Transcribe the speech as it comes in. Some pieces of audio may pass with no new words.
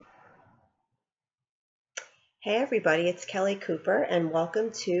Hey everybody, it's Kelly Cooper, and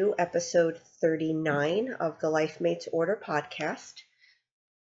welcome to episode 39 of the Life Mates Order podcast.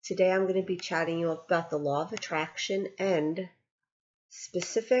 Today I'm going to be chatting you about the law of attraction and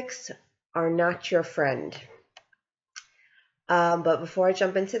specifics are not your friend. But before I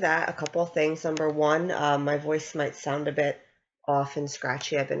jump into that, a couple of things. Number one, my voice might sound a bit off and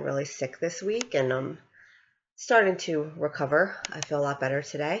scratchy. I've been really sick this week and I'm starting to recover. I feel a lot better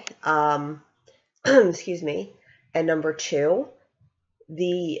today. Excuse me. And number two,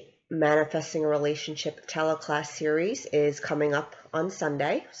 the Manifesting a Relationship teleclass series is coming up on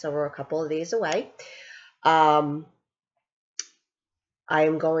Sunday, so we're a couple of days away. I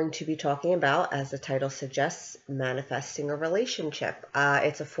am going to be talking about, as the title suggests, manifesting a relationship.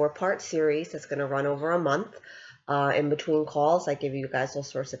 It's a 4-part series that's going to run over a month. In between calls, I give you guys all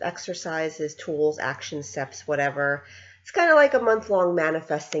sorts of exercises, tools, action steps, whatever. It's kind of like a month-long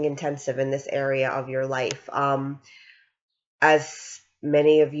manifesting intensive in this area of your life. As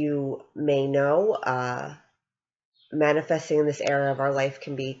many of you may know, manifesting in this area of our life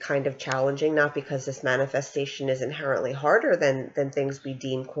can be kind of challenging, not because this manifestation is inherently harder than things we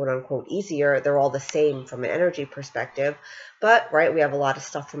deem quote unquote easier. They're all the same from an energy perspective. But, right, we have a lot of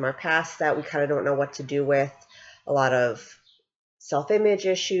stuff from our past that we kind of don't know what to do with, a lot of self-image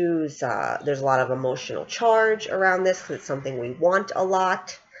issues. There's a lot of emotional charge around this because it's something we want a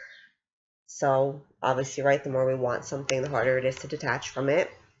lot. So obviously, right, the more we want something, the harder it is to detach from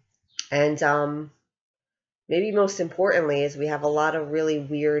it. And maybe most importantly is we have a lot of really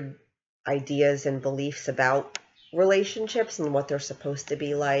weird ideas and beliefs about relationships and what they're supposed to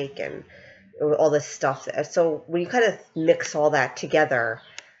be like and all this stuff. So when you kind of mix all that together,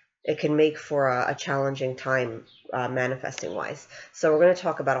 it can make for a challenging time manifesting wise. So we're going to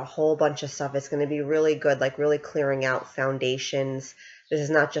talk about a whole bunch of stuff. It's going to be really good, like really clearing out foundations. This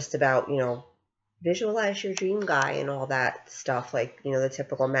is not just about, visualize your dream guy and all that stuff, like, the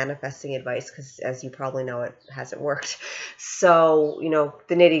typical manifesting advice, because as you probably know, it hasn't worked. So,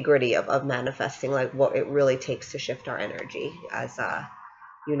 the nitty gritty of manifesting, like what it really takes to shift our energy, as,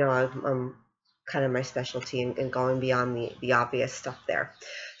 I'm kind of my specialty in going beyond the obvious stuff there.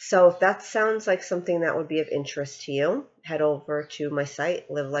 So if that sounds like something that would be of interest to you, head over to my site,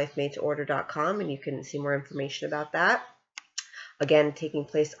 livelifematesorder.com, and you can see more information about that. Again, taking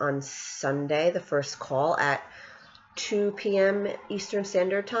place on Sunday, the first call at 2 p.m. Eastern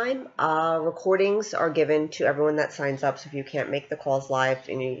Standard Time. Recordings are given to everyone that signs up, so if you can't make the calls live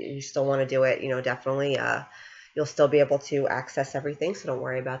and you still want to do it, definitely you'll still be able to access everything, so don't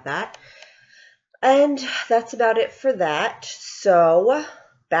worry about that. And that's about it for that. So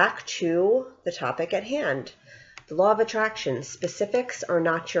back to the topic at hand. The law of attraction. Specifics are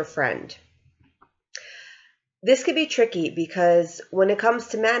not your friend. This could be tricky because when it comes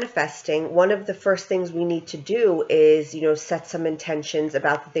to manifesting, one of the first things we need to do is, set some intentions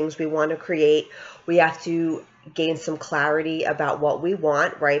about the things we want to create. We have to gain some clarity about what we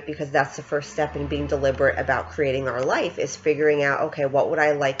want, right? Because that's the first step in being deliberate about creating our life, is figuring out, okay, what would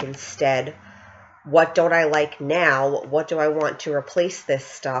I like instead? What don't I like now? What do I want to replace this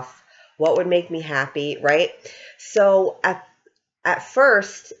stuff? What would make me happy, right? So at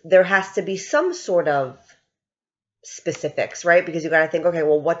first, there has to be some sort of specifics, right? Because you got to think, okay,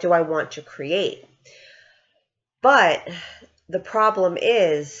 well, what do I want to create? But the problem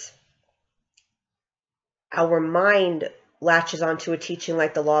is our mind latches onto a teaching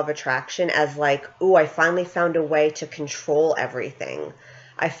like the law of attraction as like, ooh, I finally found a way to control everything.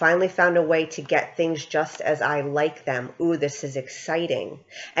 I finally found a way to get things just as I like them. Ooh, this is exciting.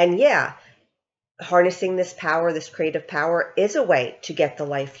 And yeah, harnessing this power, this creative power, is a way to get the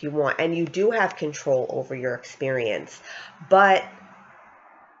life you want. And you do have control over your experience. But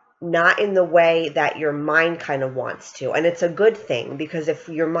not in the way that your mind kind of wants to. And it's a good thing, because if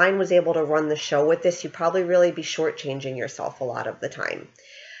your mind was able to run the show with this, you'd probably really be shortchanging yourself a lot of the time.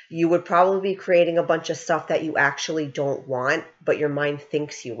 You would probably be creating a bunch of stuff that you actually don't want, but your mind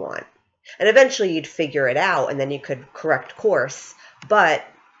thinks you want. And eventually you'd figure it out and then you could correct course. But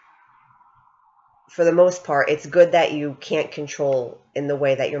for the most part, it's good that you can't control in the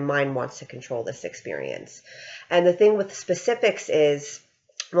way that your mind wants to control this experience. And the thing with specifics is,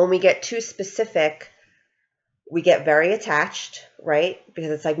 when we get too specific, we get very attached, right?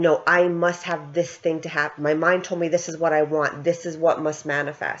 Because it's like, no, I must have this thing to happen. My mind told me this is what I want. This is what must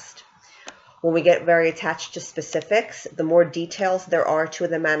manifest. When we get very attached to specifics, the more details there are to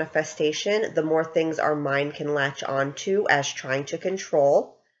the manifestation, the more things our mind can latch onto as trying to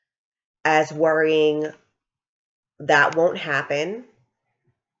control, as worrying that won't happen,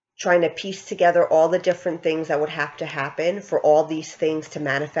 trying to piece together all the different things that would have to happen for all these things to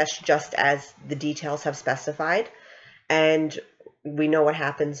manifest just as the details have specified. And we know what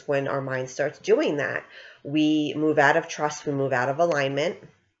happens when our mind starts doing that. We move out of trust, we move out of alignment,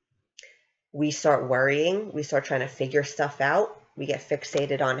 we start worrying, we start trying to figure stuff out, we get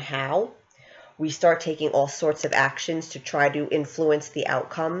fixated on how. We start taking all sorts of actions to try to influence the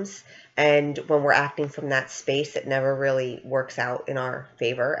outcomes. And when we're acting from that space, it never really works out in our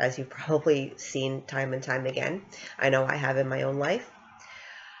favor, as you've probably seen time and time again. I know I have in my own life.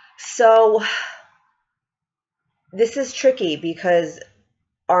 So this is tricky because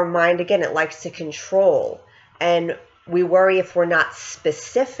our mind, again, it likes to control. And we worry if we're not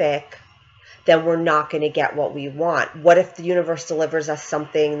specific, then we're not going to get what we want. What if the universe delivers us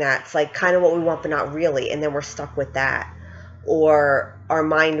something that's like kind of what we want, but not really, and then we're stuck with that? Or our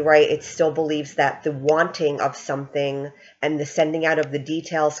mind, right, it still believes that the wanting of something and the sending out of the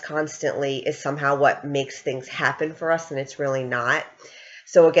details constantly is somehow what makes things happen for us, and it's really not.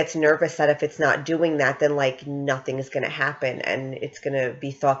 So it gets nervous that if it's not doing that, then like nothing is going to happen, and it's going to be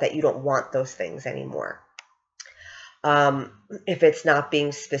thought that you don't want those things anymore. If it's not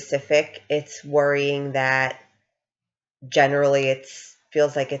being specific, it's worrying that generally it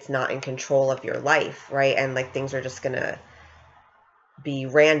feels like it's not in control of your life, right? And like things are just going to be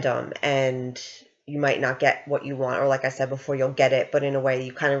random and you might not get what you want. Or like I said before, you'll get it, but in a way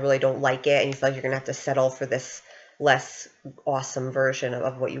you kind of really don't like it. And you feel like you're going to have to settle for this less awesome version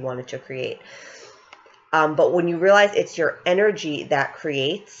of what you wanted to create. But when you realize it's your energy that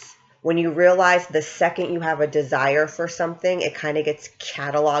creates, when you realize the second you have a desire for something, it kind of gets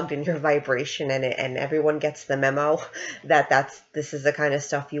cataloged in your vibration, and everyone gets the memo that this is the kind of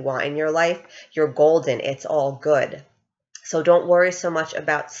stuff you want in your life. You're golden. It's all good. So don't worry so much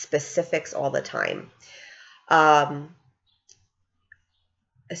about specifics all the time.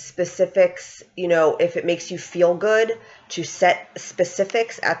 Specifics, if it makes you feel good to set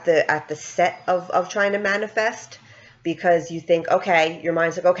specifics at the set of trying to manifest, because you think, okay, your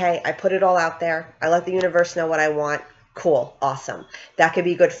mind's like, okay, I put it all out there. I let the universe know what I want. Cool. Awesome. That could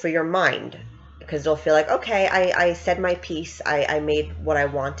be good for your mind because they'll feel like, okay, I said my piece. I made what I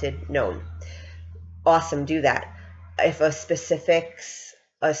wanted known. Awesome. Do that. If a specific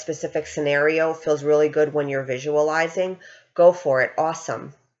scenario feels really good when you're visualizing, go for it.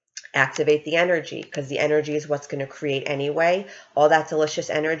 Awesome. Activate the energy, because the energy is what's going to create anyway. All that delicious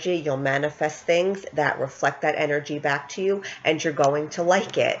energy, you'll manifest things that reflect that energy back to you, and you're going to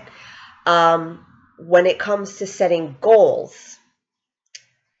like it. When it comes to setting goals,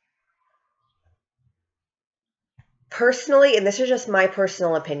 personally, and this is just my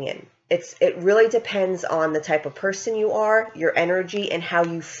personal opinion, it really depends on the type of person you are, your energy, and how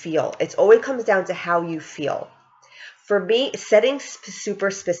you feel. It always comes down to how you feel. For me, setting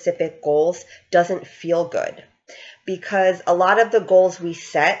super specific goals doesn't feel good, because a lot of the goals we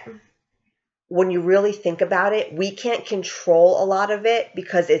set, when you really think about it, we can't control a lot of it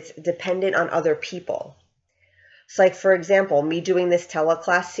because it's dependent on other people. So like, for example, me doing this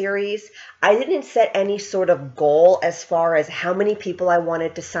teleclass series, I didn't set any sort of goal as far as how many people I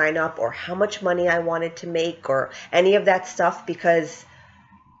wanted to sign up or how much money I wanted to make or any of that stuff, because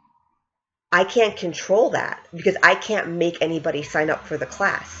I can't control that, because I can't make anybody sign up for the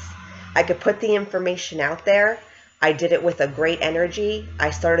class. I could put the information out there. I did it with a great energy. I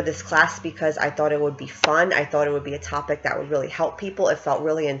started this class because I thought it would be fun. I thought it would be a topic that would really help people. It felt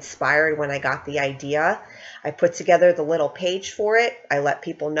really inspired when I got the idea. I put together the little page for it. I let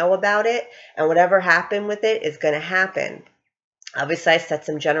people know about it. And whatever happened with it is going to happen. Obviously, I set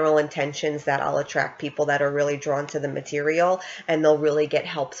some general intentions that I'll attract people that are really drawn to the material and they'll really get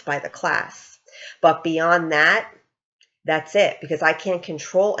helped by the class. But beyond that, that's it, because I can't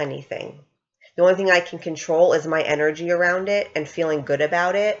control anything. The only thing I can control is my energy around it and feeling good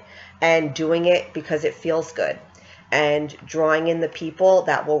about it and doing it because it feels good and drawing in the people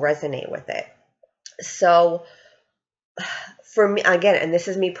that will resonate with it. So for me, again, and this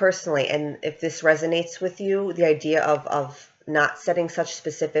is me personally, and if this resonates with you, the idea of not setting such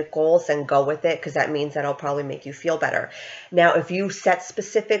specific goals, and go with it, because that means that it'll probably make you feel better. Now, if you set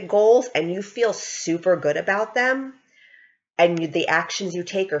specific goals and you feel super good about them, and the actions you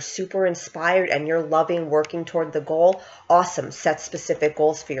take are super inspired and you're loving working toward the goal, awesome, set specific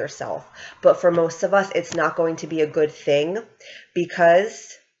goals for yourself. But for most of us, it's not going to be a good thing,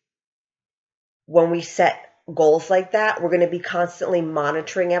 because when we set goals like that, we're going to be constantly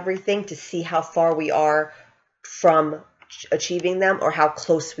monitoring everything to see how far we are from achieving them or how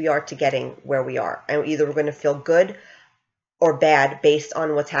close we are to getting where we are. And either we're going to feel good or bad based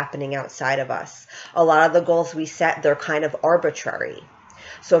on what's happening outside of us. A lot of the goals we set, they're kind of arbitrary.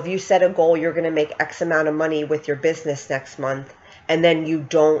 So if you set a goal, you're going to make X amount of money with your business next month, and then you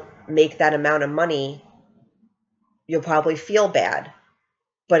don't make that amount of money, you'll probably feel bad.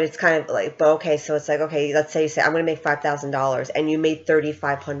 But it's kind of like, but okay, so it's like, okay, let's say you say, I'm going to make $5,000 and you made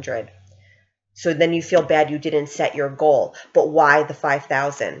 3,500. So then you feel bad you didn't set your goal. But why the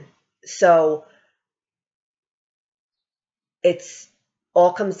 5,000? So it's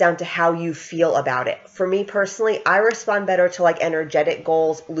all comes down to how you feel about it. For me personally, I respond better to like energetic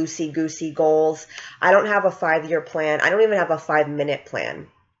goals, loosey-goosey goals. I don't have a 5-year plan. I don't even have a 5-minute plan.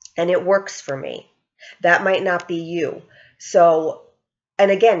 And it works for me. That might not be you. So,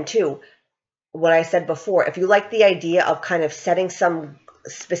 and again, too, what I said before, if you like the idea of kind of setting some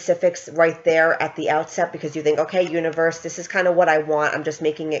specifics right there at the outset because you think, okay, universe, this is kind of what I want. I'm just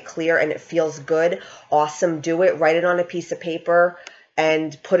making it clear and it feels good. Awesome. Do it. Write it on a piece of paper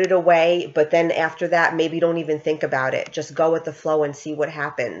and put it away. But then after that, maybe don't even think about it. Just go with the flow and see what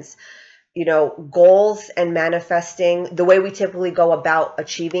happens. You know, goals and manifesting, the way we typically go about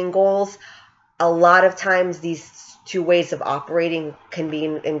achieving goals, a lot of times these two ways of operating can be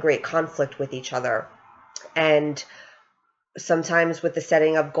in great conflict with each other. And sometimes with the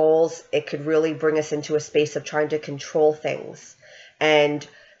setting of goals, it could really bring us into a space of trying to control things. And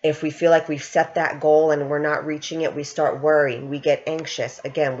if we feel like we've set that goal and we're not reaching it, we start worrying, we get anxious.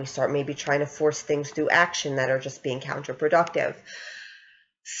 Again, we start maybe trying to force things through action that are just being counterproductive.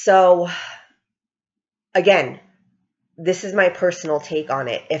 So again, this is my personal take on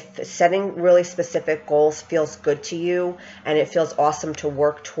it. If setting really specific goals feels good to you and it feels awesome to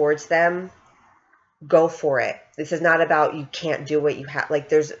work towards them, go for it. This is not about you can't do it. You have, like,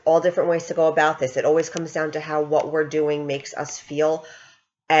 there's all different ways to go about this. It always comes down to how what we're doing makes us feel.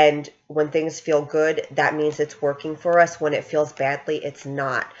 And when things feel good, that means it's working for us. When it feels badly, it's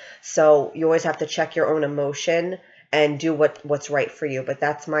not. So you always have to check your own emotion and do what's right for you. But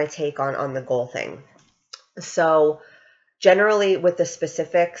that's my take on the goal thing. So generally with the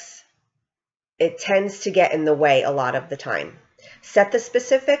specifics, it tends to get in the way a lot of the time. Set the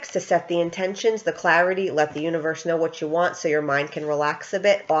specifics to set the intentions, the clarity, let the universe know what you want so your mind can relax a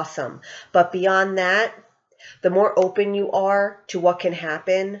bit. Awesome. But beyond that, the more open you are to what can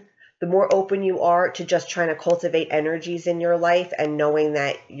happen, the more open you are to just trying to cultivate energies in your life and knowing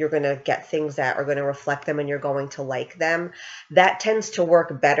that you're going to get things that are going to reflect them and you're going to like them, that tends to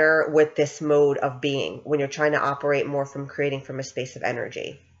work better with this mode of being when you're trying to operate more from creating from a space of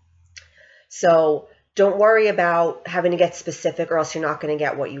energy. So don't worry about having to get specific or else you're not going to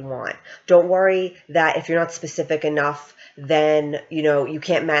get what you want. Don't worry that if you're not specific enough, then, you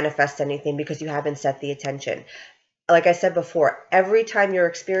can't manifest anything because you haven't set the attention. Like I said before, every time you're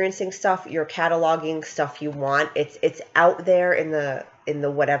experiencing stuff, you're cataloging stuff you want. It's out there in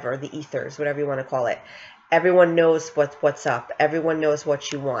the whatever, the ethers, whatever you want to call it. Everyone knows what's up. Everyone knows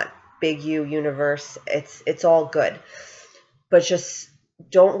what you want. Big U, universe, it's all good. But just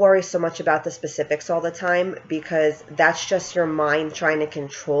don't worry so much about the specifics all the time because that's just your mind trying to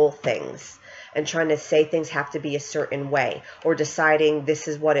control things and trying to say things have to be a certain way or deciding this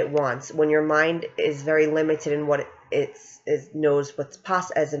is what it wants. When your mind is very limited in what it knows what's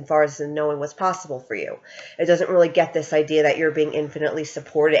possible, as far as knowing what's possible for you, it doesn't really get this idea that you're being infinitely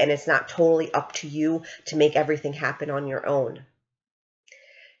supported and it's not totally up to you to make everything happen on your own.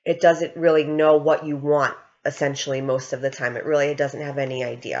 It doesn't really know what you want. Essentially, most of the time, it really doesn't have any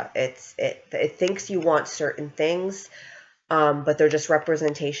idea. It thinks you want certain things, but they're just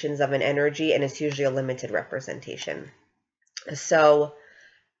representations of an energy, and it's usually a limited representation. So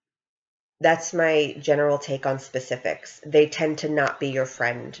that's my general take on specifics. They tend to not be your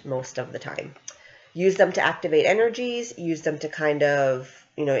friend most of the time. Use them to activate energies. Use them to kind of,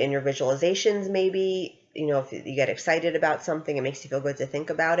 in your visualizations, maybe. If you get excited about something, it makes you feel good to think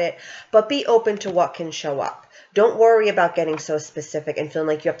about it. But be open to what can show up. Don't worry about getting so specific and feeling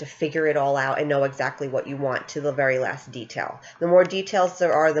like you have to figure it all out and know exactly what you want to the very last detail. The more details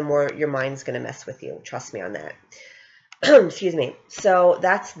there are, the more your mind's going to mess with you. Trust me on that. Excuse me. So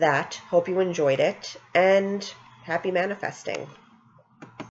that's that. Hope you enjoyed it, and happy manifesting.